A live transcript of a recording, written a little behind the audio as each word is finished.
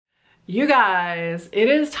You guys, it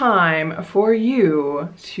is time for you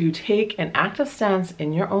to take an active stance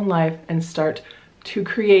in your own life and start to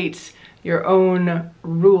create your own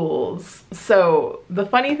rules. So the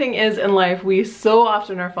funny thing is, in life, we so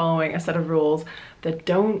often are following a set of rules that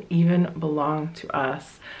don't even belong to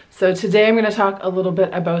us. So today I'm going to talk a little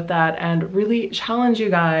bit about that and really challenge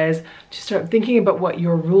you guys to start thinking about what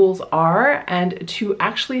your rules are and to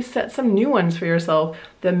actually set some new ones for yourself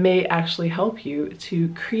that may actually help you to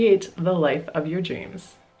create the life of your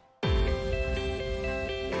dreams.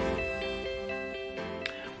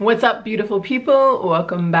 What's up, beautiful people?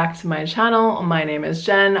 Welcome back to my channel. My name is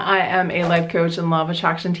Jen. I am a life coach and law of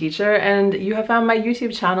attraction teacher, and you have found my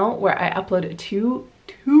YouTube channel where I upload two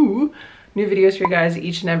new videos for you guys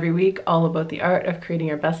each and every week, all about the art of creating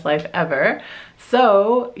your best life ever.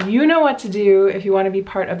 So you know what to do if you want to be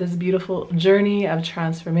part of this beautiful journey of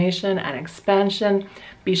transformation and expansion.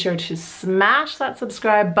 Be sure to smash that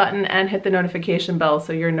subscribe button and hit the notification bell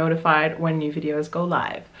so you're notified when new videos go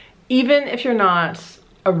live. Even if you're not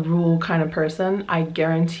a rule kind of person, I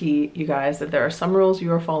guarantee you guys that there are some rules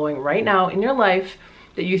you are following right now in your life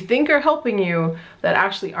that you think are helping you that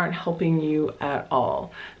actually aren't helping you at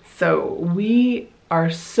all. So we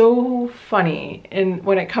are so funny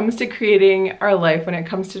when it comes to creating our life, when it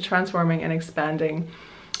comes to transforming and expanding.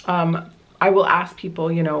 I will ask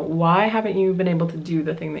people, you know, why haven't you been able to do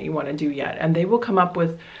the thing that you want to do yet? And they will come up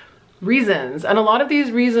with reasons. And a lot of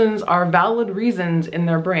these reasons are valid reasons in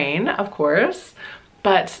their brain, of course,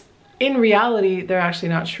 but in reality, they're actually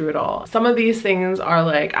not true at all. Some of these things are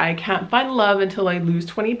like, I can't find love until I lose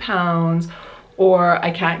 20 pounds, or I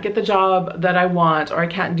can't get the job that I want, or I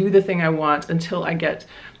can't do the thing I want until I get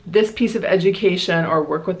this piece of education or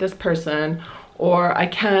work with this person, or I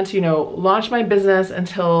can't, you know, launch my business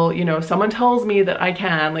until, you know, someone tells me that I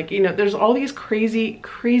can. Like, you know, there's all these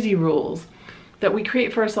crazy rules that we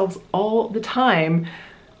create for ourselves all the time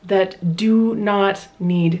that do not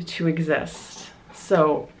need to exist.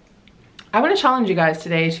 So I want to challenge you guys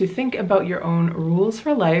today to think about your own rules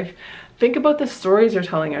for life. Think about the stories you're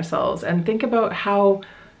telling yourselves and think about how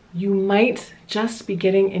you might just be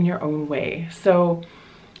getting in your own way. So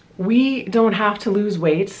we don't have to lose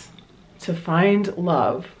weight to find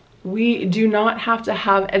love. We do not have to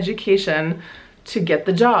have education to get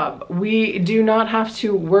the job. We do not have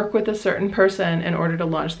to work with a certain person in order to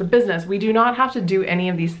launch the business. We do not have to do any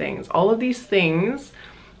of these things. All of these things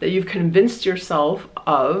that you've convinced yourself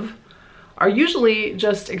of are usually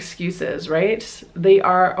just excuses, right? They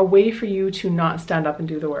are a way for you to not stand up and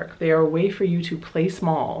do the work. They are a way for you to play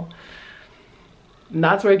small. And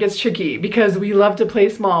that's where it gets tricky, because we love to play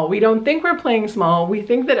small. We don't think we're playing small. We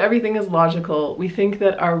think that everything is logical. We think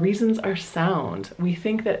that our reasons are sound. We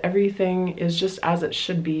think that everything is just as it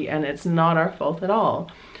should be and it's not our fault at all.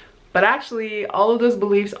 But actually, all of those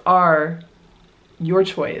beliefs are your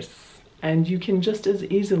choice, and you can just as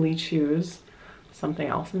easily choose something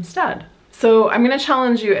else instead. So I'm going to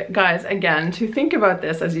challenge you guys again to think about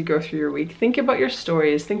this as you go through your week. Think about your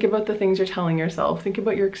stories, think about the things you're telling yourself, think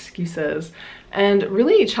about your excuses, and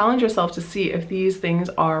really challenge yourself to see if these things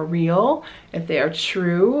are real, if they are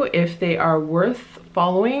true, if they are worth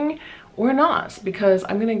following or not. Because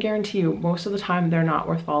I'm going to guarantee you most of the time they're not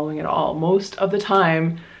worth following at all. Most of the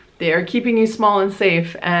time they are keeping you small and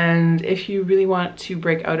safe, and if you really want to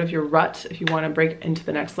break out of your rut, if you want to break into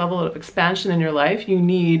the next level of expansion in your life, you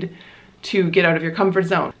need to get out of your comfort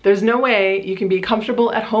zone. There's no way you can be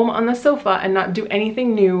comfortable at home on the sofa and not do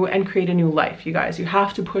anything new and create a new life, you guys. You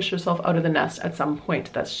have to push yourself out of the nest at some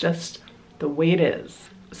point. That's just the way it is.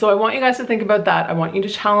 So I want you guys to think about that. I want you to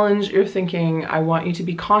challenge your thinking. I want you to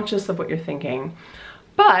be conscious of what you're thinking.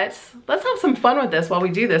 But let's have some fun with this while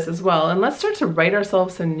we do this as well. And let's start to write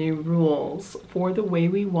ourselves some new rules for the way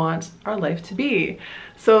we want our life to be.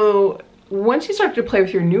 So once you start to play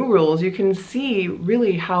with your new rules, you can see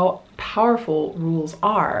really how powerful rules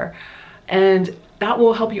are. And that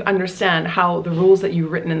will help you understand how the rules that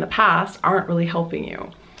you've written in the past aren't really helping you.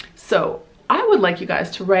 So I would like you guys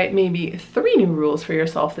to write maybe 3 new rules for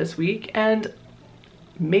yourself this week and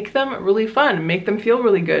make them really fun, make them feel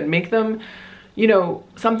really good, make them, you know,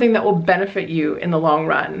 something that will benefit you in the long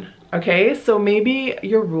run. Okay, so maybe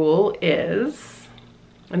your rule is,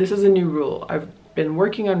 and this is a new rule I've been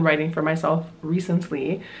working on writing for myself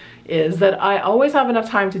recently, is that I always have enough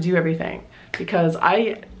time to do everything, because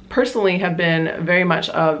I personally have been very much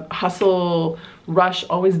a hustle, rush,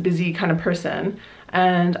 always busy kind of person.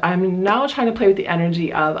 And I'm now trying to play with the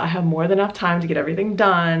energy of I have more than enough time to get everything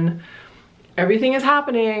done. Everything is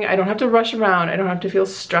happening. I don't have to rush around. I don't have to feel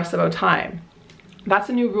stressed about time. That's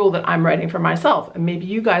a new rule that I'm writing for myself. And maybe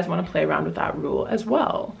you guys want to play around with that rule as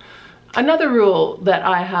well. Another rule that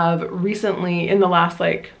I have recently in the last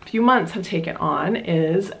like few months have taken on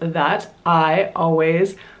is that I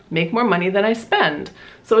always make more money than I spend.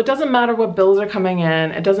 So it doesn't matter what bills are coming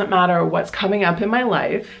in, it doesn't matter what's coming up in my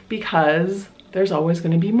life, because there's always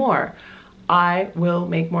going to be more. I will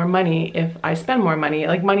make more money if I spend more money.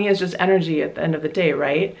 Like, money is just energy at the end of the day,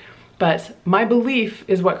 right? But my belief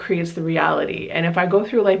is what creates the reality. And if I go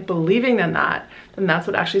through life believing in that, then that's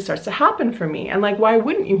what actually starts to happen for me. And like, why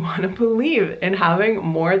wouldn't you want to believe in having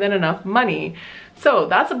more than enough money? So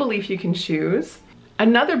that's a belief you can choose.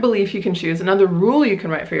 Another belief you can choose, another rule you can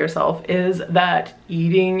write for yourself, is that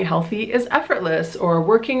eating healthy is effortless, or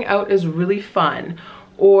working out is really fun,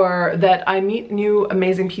 or that I meet new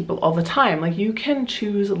amazing people all the time. Like, you can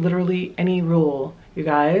choose literally any rule, you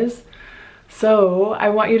guys. So I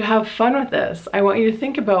want you to have fun with this. I want you to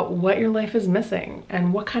think about what your life is missing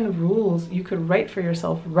and what kind of rules you could write for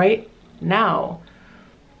yourself right now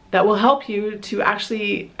that will help you to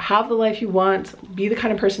actually have the life you want, be the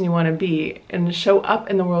kind of person you want to be, and show up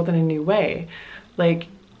in the world in a new way. Like,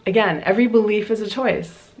 again, every belief is a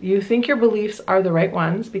choice. You think your beliefs are the right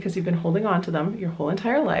ones because you've been holding on to them your whole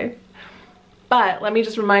entire life. But let me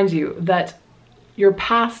just remind you that your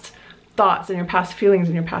past thoughts and your past feelings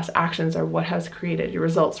and your past actions are what has created your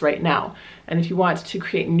results right now. And if you want to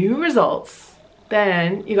create new results,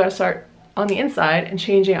 then you got to start on the inside and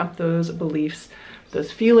changing up those beliefs,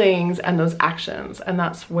 those feelings, and those actions. And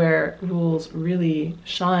that's where rules really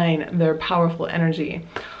shine their powerful energy.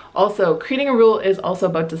 Also, creating a rule is also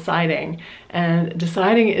about deciding, and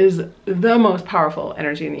deciding is the most powerful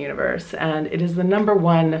energy in the universe, and it is the number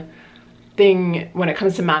one thing when it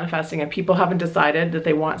comes to manifesting. If people haven't decided that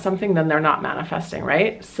they want something, then they're not manifesting,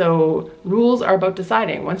 right? So rules are about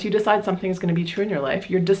deciding. Once you decide something is going to be true in your life,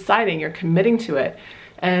 you're deciding, you're committing to it,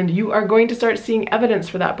 and you are going to start seeing evidence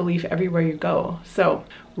for that belief everywhere you go. So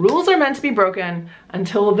rules are meant to be broken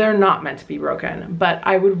until they're not meant to be broken. But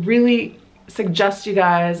I would really suggest you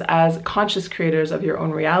guys, as conscious creators of your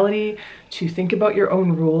own reality, to think about your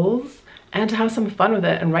own rules and to have some fun with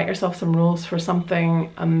it and write yourself some rules for something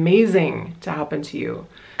amazing to happen to you.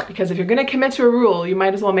 Because if you're going to commit to a rule, you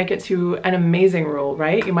might as well make it to an amazing rule,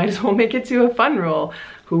 right? You might as well make it to a fun rule.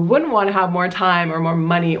 Who wouldn't want to have more time or more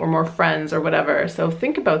money or more friends or whatever? So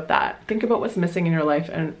think about that. Think about what's missing in your life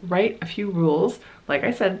and write a few rules. Like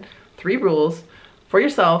I said, 3 rules for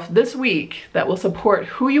yourself this week that will support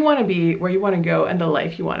who you want to be, where you want to go, and the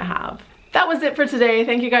life you want to have. That was it for today.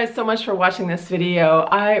 Thank you guys so much for watching this video.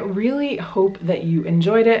 I really hope that you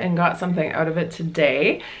enjoyed it and got something out of it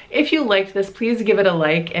today. If you liked this, please give it a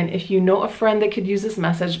like. And if you know a friend that could use this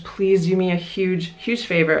message, please do me a huge, huge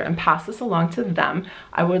favor and pass this along to them.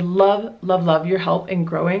 I would love, love, love your help in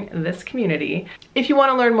growing this community. If you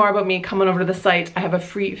want to learn more about me, come on over to the site. I have a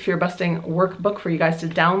free fear-busting workbook for you guys to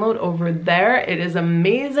download over there. It is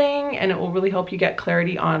amazing, and it will really help you get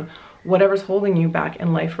clarity on whatever's holding you back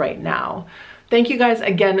in life right now. Thank you guys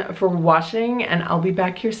again for watching, and I'll be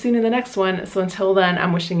back here soon in the next one. So until then,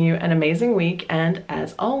 I'm wishing you an amazing week, and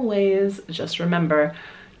as always, just remember,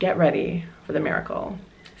 get ready for the miracle.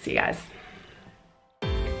 See you guys.